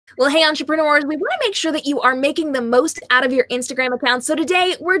Well, hey, entrepreneurs, we want to make sure that you are making the most out of your Instagram account. So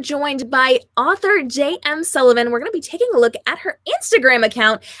today we're joined by author J.M. Sullivan. We're going to be taking a look at her Instagram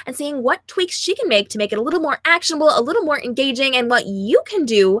account and seeing what tweaks she can make to make it a little more actionable, a little more engaging, and what you can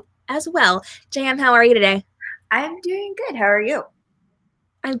do as well. J.M., how are you today? I'm doing good. How are you?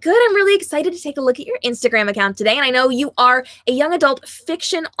 I'm good. I'm really excited to take a look at your Instagram account today. And I know you are a young adult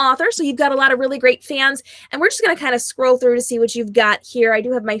fiction author, so you've got a lot of really great fans. And we're just going to kind of scroll through to see what you've got here. I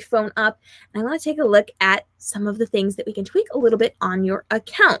do have my phone up, and I want to take a look at some of the things that we can tweak a little bit on your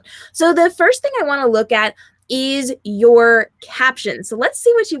account. So the first thing I want to look at is your caption. So let's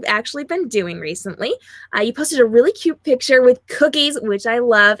see what you've actually been doing recently. You posted a really cute picture with cookies, which I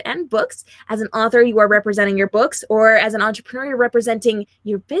love, and books. As an author, you are representing your books, or as an entrepreneur, you're representing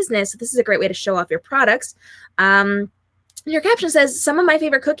your business. So this is a great way to show off your products. Your caption says, "Some of my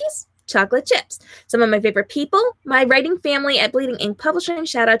favorite cookies, chocolate chips. Some of my favorite people, my writing family at Bleeding Ink Publishing.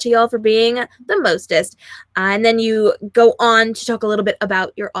 Shout out to y'all for being the mostest." And then you go on to talk a little bit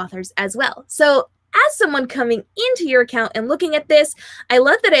about your authors as well. So as someone coming into your account and looking at this, I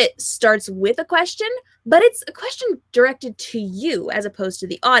love that it starts with a question, but it's a question directed to you as opposed to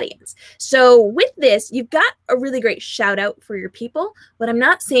the audience. So with this, you've got a really great shout out for your people. What I'm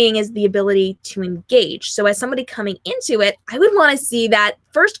not seeing is the ability to engage. So as somebody coming into it, I would want to see that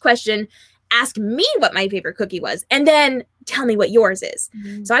first question, ask me what my favorite cookie was, and then tell me what yours is.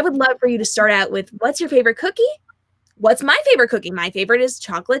 So I would love for you to start out with, what's your favorite cookie? What's my favorite cookie? My favorite is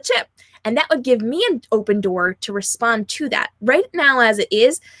chocolate chip. And that would give me an open door to respond to that. Right now, as it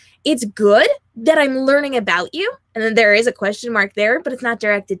is, it's good that I'm learning about you. And then there is a question mark there, but it's not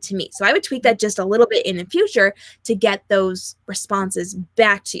directed to me. So I would tweak that just a little bit in the future to get those responses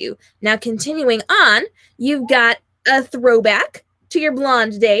back to you. Now, continuing on, you've got a throwback to your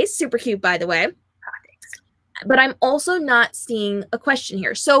blonde days. Super cute, by the way. But I'm also not seeing a question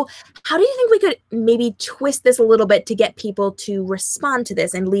here. So how do you think we could maybe twist this a little bit to get people to respond to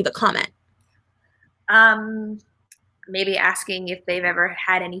this and leave a comment? Maybe asking if they've ever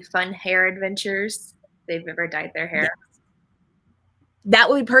had any fun hair adventures, if they've ever dyed their hair. Yes.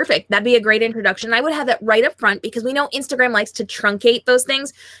 That would be perfect. That'd be a great introduction. I would have that right up front because we know Instagram likes to truncate those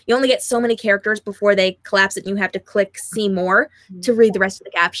things. You only get so many characters before they collapse it and you have to click see more to read the rest of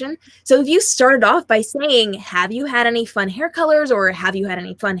the caption. So if you started off by saying, have you had any fun hair colors or have you had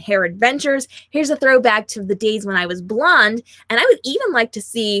any fun hair adventures? Here's a throwback to the days when I was blonde. And I would even like to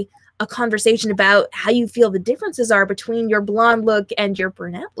see a conversation about how you feel the differences are between your blonde look and your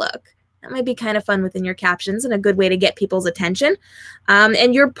brunette look. That might be kind of fun within your captions and a good way to get people's attention.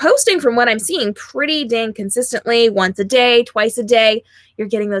 And you're posting, from what I'm seeing, pretty dang consistently, once a day, twice a day. You're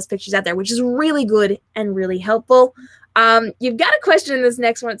getting those pictures out there, which is really good and really helpful. You've got a question in this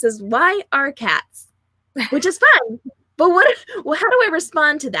next one. It says, "Why are cats?" Which is fun. But how do I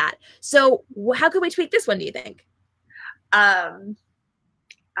respond to that? So how could we tweak this one, do you think?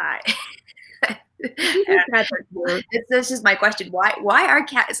 This is my question. Why are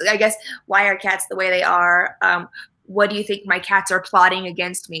cats? I guess, why are cats the way they are? What do you think my cats are plotting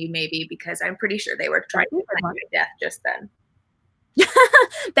against me? Maybe because I'm pretty sure they were trying to put me to death just then.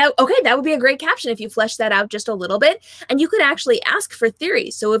 That would be a great caption if you flesh that out just a little bit. And you could actually ask for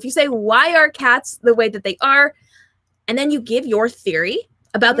theories. So if you say, "Why are cats the way that they are?" and then you give your theory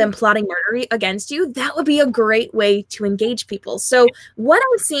about them plotting murder against you, that would be a great way to engage people. So what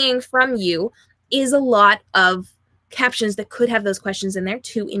I'm seeing from you is a lot of captions that could have those questions in there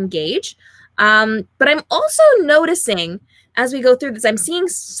to engage. But I'm also noticing as we go through this, I'm seeing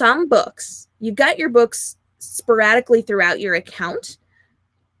some books. You've got your books sporadically throughout your account,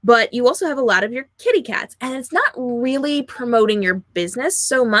 but you also have a lot of your kitty cats, and it's not really promoting your business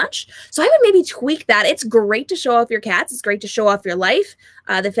so much. So I would maybe tweak that. It's great to show off your cats. It's great to show off your life,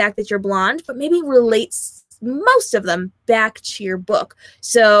 the fact that you're blonde, but maybe relates most of them back to your book.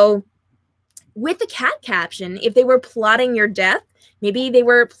 So with the cat caption, if they were plotting your death, maybe they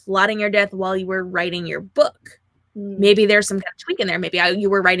were plotting your death while you were writing your book. Maybe there's some kind of tweak in there. Maybe you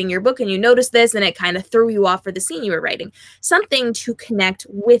were writing your book and you noticed this and it kind of threw you off for the scene you were writing. Something to connect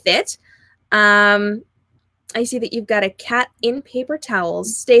with it. I see that you've got a cat in paper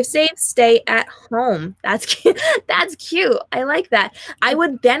towels. Stay safe, stay at home. That's cute. That's cute. I like that. I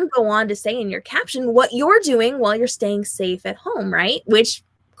would then go on to say in your caption what you're doing while you're staying safe at home, right? Which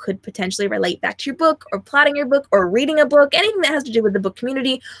could potentially relate back to your book or plotting your book or reading a book, anything that has to do with the book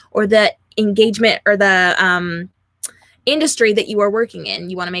community or the engagement or the industry that you are working in.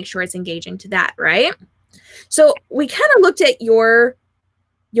 You want to make sure it's engaging to that, right? So we kind of looked at your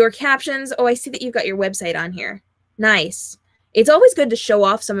captions. Oh, I see that you've got your website on here. Nice. it's always good to show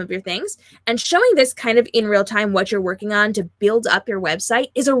off some of your things, and showing this kind of in real time what you're working on to build up your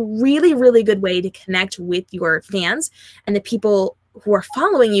website is a really, really good way to connect with your fans and the people who are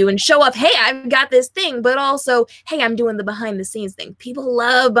following you and show up, hey, I've got this thing, but also, hey, I'm doing the behind the scenes thing. People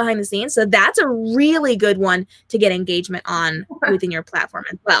love behind the scenes. So that's a really good one to get engagement on within your platform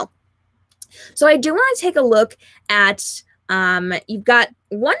as well. So I do want to take a look at, you've got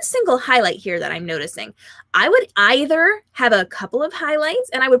one single highlight here that I'm noticing. I would either have a couple of highlights,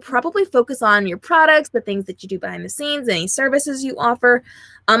 and I would probably focus on your products, the things that you do behind the scenes, any services you offer,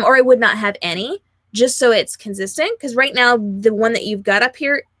 or I would not have any, just so it's consistent, because right now the one that you've got up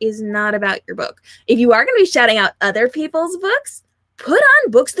here is not about your book. If you are going to be shouting out other people's books, put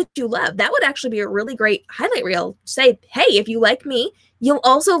on books that you love. That would actually be a really great highlight reel. Say, hey, if you like me, you'll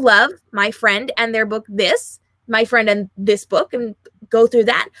also love my friend and their book this, my friend and this book, and go through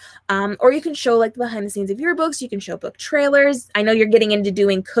that. Or you can show like the behind the scenes of your books. You can show book trailers. I know you're getting into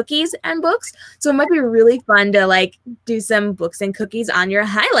doing cookies and books, so it might be really fun to like do some books and cookies on your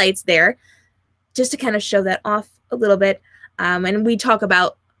highlights there, just to kind of show that off a little bit. And we talk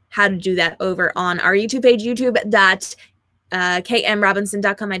about how to do that over on our YouTube page,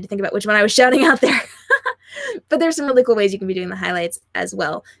 youtube.kmrobinson.com. I had to think about which one I was shouting out there. But there's some really cool ways you can be doing the highlights as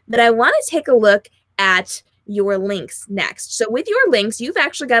well. But I want to take a look at your links next. So with your links, you've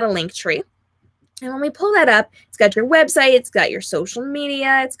actually got a link tree. And when we pull that up, it's got your website, it's got your social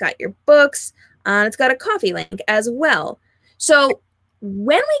media, it's got your books, it's got a coffee link as well. So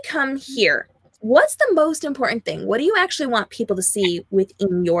when we come here, what's the most important thing? What do you actually want people to see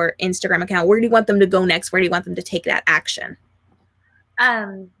within your Instagram account? Where do you want them to go next? Where do you want them to take that action?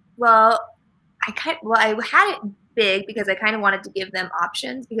 Well, I had it big because I kind of wanted to give them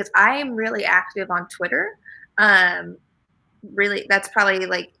options, because I am really active on Twitter. Really, that's probably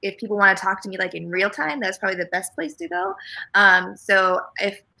like, if people want to talk to me like in real time, that's probably the best place to go. So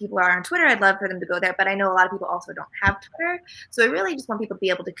if people are on Twitter, I'd love for them to go there, but I know a lot of people also don't have Twitter. So I really just want people to be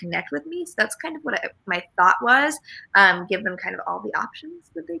able to connect with me. So that's kind of what my thought was, give them kind of all the options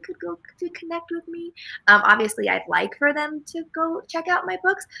that they could go to connect with me. Obviously I'd like for them to go check out my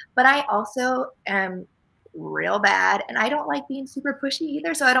books, but I also am real bad, and I don't like being super pushy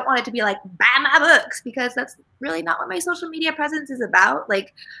either, so I don't want it to be like, buy my books, because that's really not what my social media presence is about.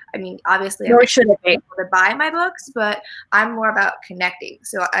 Like, I mean, obviously I want people to buy my books, but I'm more about connecting.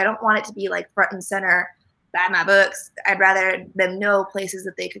 So I don't want it to be like front and center, buy my books. I'd rather them know places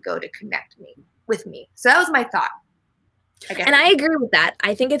that they could go to connect with me. So that was my thought. And I agree with that.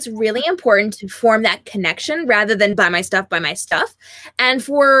 I think it's really important to form that connection rather than buy my stuff, buy my stuff. And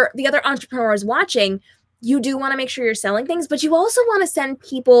for the other entrepreneurs watching, you do want to make sure you're selling things, but you also want to send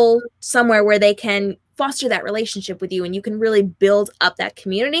people somewhere where they can foster that relationship with you, and you can really build up that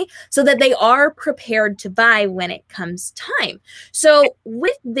community so that they are prepared to buy when it comes time. So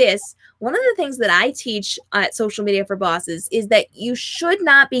with this, one of the things that I teach at Social Media for Bosses is that you should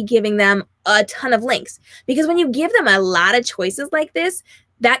not be giving them a ton of links, because when you give them a lot of choices like this,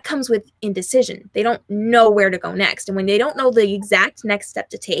 that comes with indecision. They don't know where to go next. And when they don't know the exact next step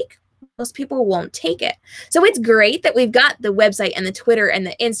to take, most people won't take it. So it's great that we've got the website and the Twitter and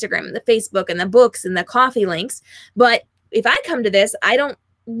the Instagram and the Facebook and the books and the coffee links. But if I come to this, I don't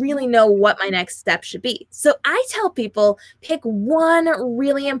really know what my next step should be. So I tell people, pick one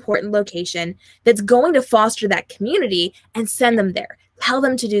really important location that's going to foster that community and send them there. Tell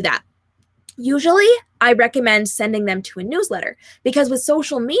them to do that. Usually, I recommend sending them to a newsletter, because with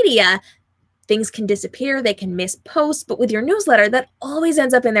social media, things can disappear, they can miss posts, but with your newsletter, that always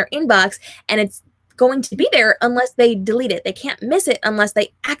ends up in their inbox, and it's going to be there unless they delete it. They can't miss it unless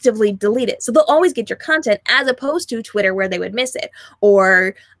they actively delete it. So they'll always get your content, as opposed to Twitter where they would miss it,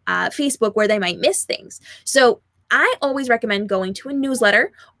 or Facebook where they might miss things. So I always recommend going to a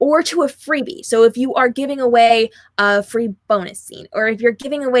newsletter or to a freebie. So if you are giving away a free bonus scene, or if you're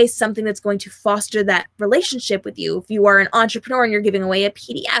giving away something that's going to foster that relationship with you, if you are an entrepreneur and you're giving away a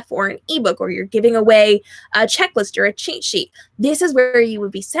PDF or an ebook, or you're giving away a checklist or a cheat sheet, this is where you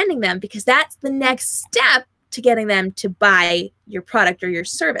would be sending them, because that's the next step to getting them to buy your product or your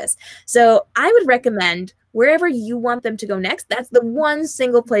service. So I would recommend wherever you want them to go next, that's the one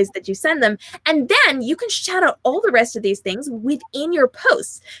single place that you send them. And then you can shout out all the rest of these things within your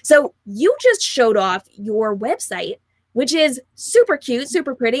posts. So you just showed off your website, which is super cute,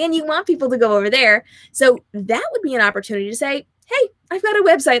 super pretty, and you want people to go over there. So that would be an opportunity to say, hey, I've got a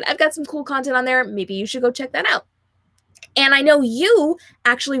website. I've got some cool content on there. Maybe you should go check that out. And I know you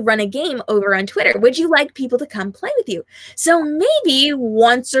actually run a game over on Twitter. Would you like people to come play with you? So maybe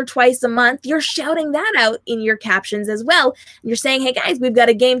once or twice a month, you're shouting that out in your captions as well. You're saying, hey guys, we've got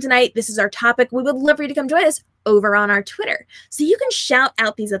a game tonight. This is our topic. We would love for you to come join us over on our Twitter. So you can shout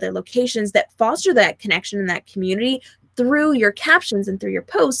out these other locations that foster that connection in that community through your captions and through your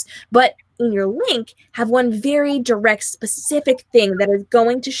posts, but in your link, have one very direct, specific thing that is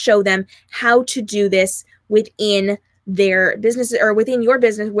going to show them how to do this within their business or within your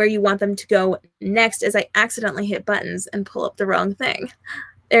business where you want them to go next. As I accidentally hit buttons and pull up the wrong thing.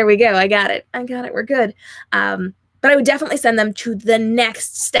 There we go. I got it. We're good. But I would definitely send them to the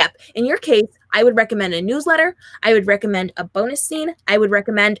next step. In your case, I would recommend a newsletter. I would recommend a bonus scene. I would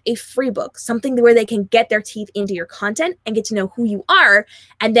recommend a free book, something where they can get their teeth into your content and get to know who you are,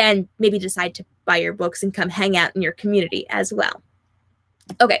 and then maybe decide to buy your books and come hang out in your community as well.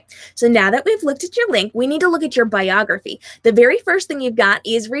 Okay, so now that we've looked at your link, we need to look at your biography. The very first thing you've got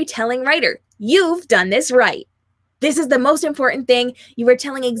is retelling writer. You've done this right. This is the most important thing. You are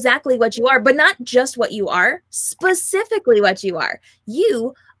telling exactly what you are, but not just what you are, specifically what you are.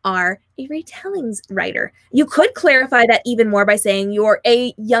 You are a retellings writer. You could clarify that even more by saying you're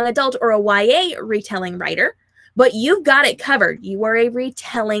a young adult or a YA retelling writer, but you've got it covered. You are a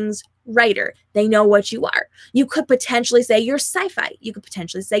retellings writer. They know what you are. You could potentially say you're sci-fi. You could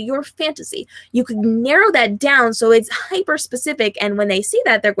potentially say you're fantasy. You could narrow that down so it's hyper specific. And when they see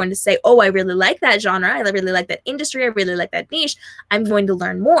that, they're going to say, oh, I really like that genre. I really like that industry. I really like that niche. I'm going to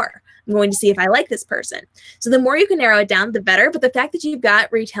learn more. I'm going to see if I like this person. So the more you can narrow it down, the better. But the fact that you've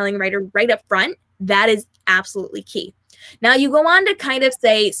got retelling writer right up front, that is absolutely key. Now you go on to kind of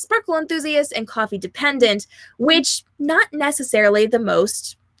say sparkle enthusiast and coffee dependent, which not necessarily the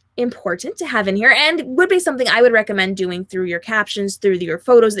most important to have in here, and would be something I would recommend doing through your captions, through your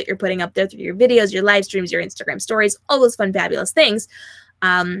photos that you're putting up there, through your videos, your live streams, your Instagram stories, all those fun, fabulous things.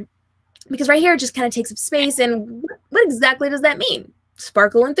 Because right here it just kind of takes up space. And what exactly does that mean?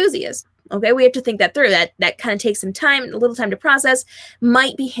 Sparkle enthusiast. Okay, we have to think that through. That kind of takes some time, a little time to process,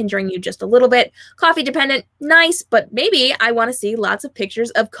 might be hindering you just a little bit. Coffee dependent, nice, but maybe I want to see lots of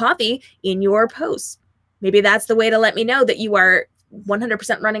pictures of coffee in your posts. Maybe that's the way to let me know that you are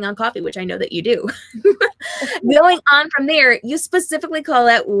 100% running on coffee, which I know that you do. Going on from there, you specifically call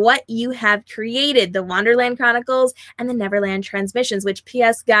out what you have created, the Wonderland Chronicles and the Neverland Transmissions, which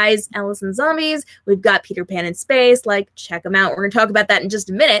PS guys, Alice and Zombies, we've got Peter Pan in Space, like check them out. We're going to talk about that in just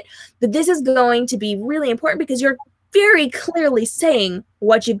a minute, but this is going to be really important because you're very clearly saying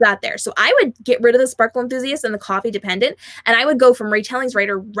what you've got there. So I would get rid of the sparkle enthusiast and the coffee dependent, and I would go from retellings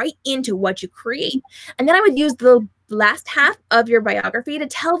writer right into what you create. And then I would use the last half of your biography to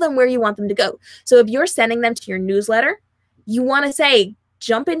tell them where you want them to go. So if you're sending them to your newsletter, you want to say,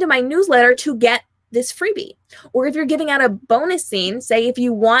 jump into my newsletter to get this freebie. Or if you're giving out a bonus scene, say if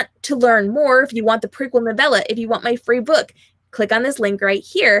you want to learn more, if you want the prequel novella, if you want my free book, click on this link right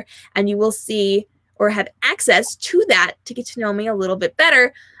here and you will see or have access to that to get to know me a little bit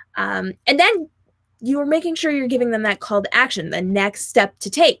better. And then you're making sure you're giving them that call to action, the next step to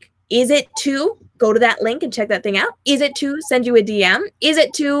take. Is it to go to that link and check that thing out? Is it to send you a DM? Is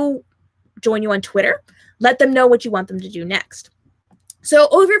it to join you on Twitter? Let them know what you want them to do next. So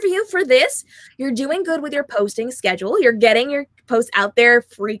overview for this, you're doing good with your posting schedule. You're getting your posts out there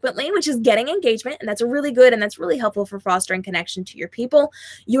frequently, which is getting engagement. And that's really good. And that's really helpful for fostering connection to your people.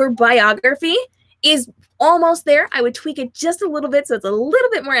 Your biography is almost there. I would tweak it just a little bit so it's a little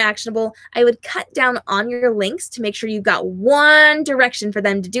bit more actionable. I would cut down on your links to make sure you've got one direction for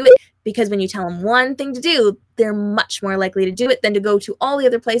them to do it, because when you tell them one thing to do, they're much more likely to do it than to go to all the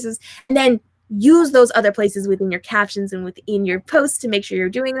other places and then use those other places within your captions and within your posts to make sure you're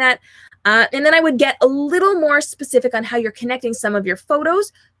doing that. And then I would get a little more specific on how you're connecting some of your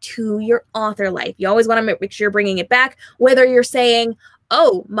photos to your author life. You always want to make sure you're bringing it back, whether you're saying,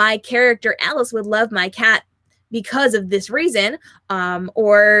 oh, my character Alice would love my cat because of this reason,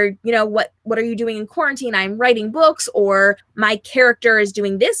 or, you know, what are you doing in quarantine? I'm writing books, or my character is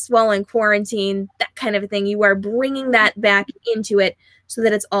doing this while in quarantine, that kind of a thing. You are bringing that back into it so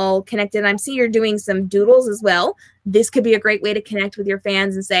that it's all connected. And I'm seeing you're doing some doodles as well. This could be a great way to connect with your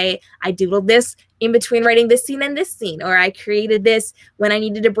fans and say, I doodled this in between writing this scene and this scene, or I created this when I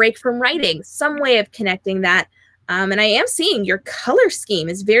needed a break from writing, some way of connecting that. And I am seeing your color scheme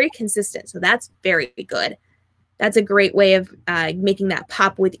is very consistent. So that's very good. That's a great way of making that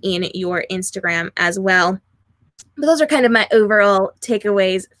pop within your Instagram as well. But those are kind of my overall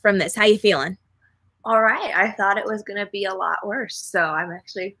takeaways from this. How you feeling? All right. I thought it was going to be a lot worse. So I'm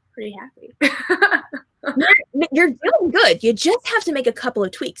actually pretty happy. You're doing good. You just have to make a couple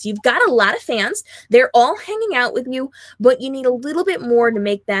of tweaks. You've got a lot of fans. They're all hanging out with you, but you need a little bit more to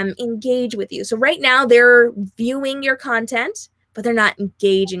make them engage with you. So right now they're viewing your content, but they're not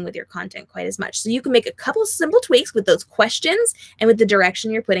engaging with your content quite as much. So you can make a couple of simple tweaks with those questions and with the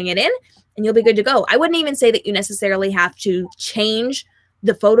direction you're putting it in, and you'll be good to go. I wouldn't even say that you necessarily have to change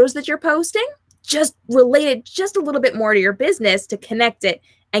the photos that you're posting, just relate it just a little bit more to your business to connect it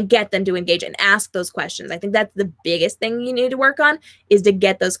and get them to engage and ask those questions. I think that's the biggest thing you need to work on, is to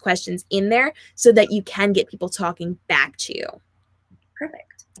get those questions in there so that you can get people talking back to you.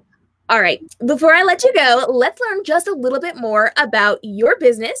 Perfect. All right, before I let you go, let's learn just a little bit more about your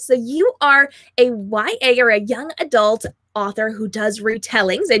business. So you are a YA, or a young adult author who does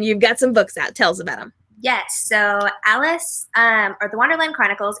retellings, and you've got some books out. Tell us about them. Yes. So Alice, or the Wonderland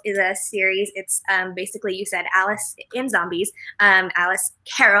Chronicles, is a series. It's basically, you said Alice in zombies. Alice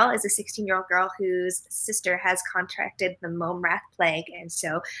Carroll is a 16-year-old girl whose sister has contracted the Momrath plague, and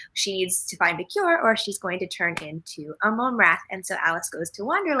so she needs to find a cure, or she's going to turn into a Momrath. And so Alice goes to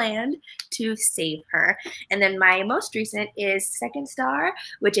Wonderland to save her. And then my most recent is Second Star,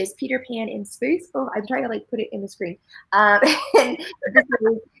 which is Peter Pan in space. Oh, I'm trying to like put it in the screen. And this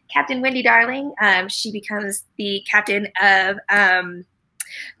is Captain Wendy Darling. She becomes the captain of the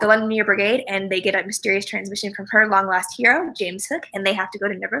Londonere Brigade, and they get a mysterious transmission from her long-lost hero, James Hook, and they have to go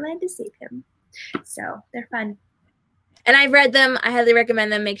to Neverland to save him. So they're fun. And I've read them. I highly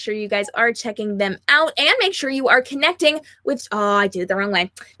recommend them. Make sure you guys are checking them out, and make sure you are connecting with, oh, I did it the wrong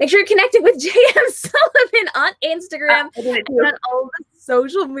way. Make sure you're connecting with J.M. Sullivan on Instagram and on all the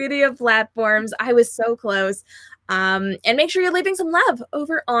social media platforms. I was so close. And make sure you're leaving some love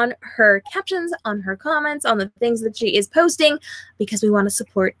over on her captions, on her comments, on the things that she is posting, because we want to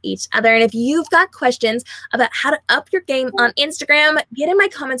support each other. And if you've got questions about how to up your game on Instagram, get in my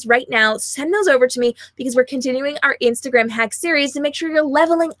comments right now. Send those over to me, because we're continuing our Instagram hack series to make sure you're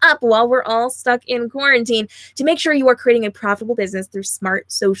leveling up while we're all stuck in quarantine, to make sure you are creating a profitable business through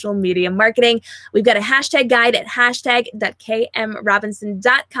smart social media marketing. We've got a hashtag guide at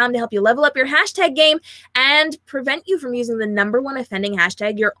hashtag.kmrobinson.com to help you level up your hashtag game and prevent you from using the #1 offending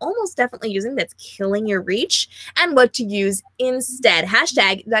hashtag you're almost definitely using that's killing your reach, and what to use instead.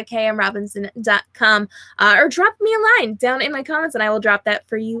 Hashtag.kmrobinson.com, or drop me a line down in my comments and I will drop that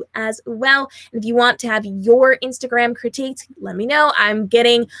for you as well. And if you want to have your Instagram critiqued, let me know. I'm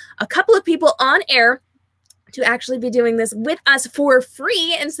getting a couple of people on air to actually be doing this with us for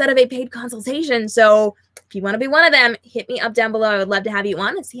free instead of a paid consultation. So if you want to be one of them, hit me up down below. I would love to have you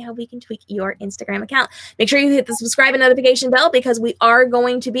on and see how we can tweak your Instagram account. Make sure you hit the subscribe and notification bell, because we are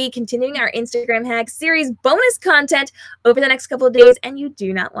going to be continuing our Instagram hack series bonus content over the next couple of days, and you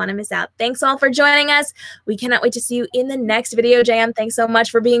do not want to miss out. Thanks all for joining us. We cannot wait to see you in the next video. JM, thanks so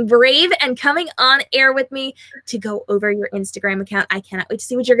much for being brave and coming on air with me to go over your Instagram account. I cannot wait to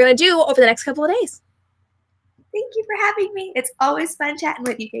see what you're going to do over the next couple of days. Thank you for having me. It's always fun chatting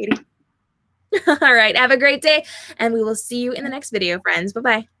with you, Katie. All right. Have a great day, and we will see you in the next video, friends.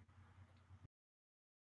 Bye-bye.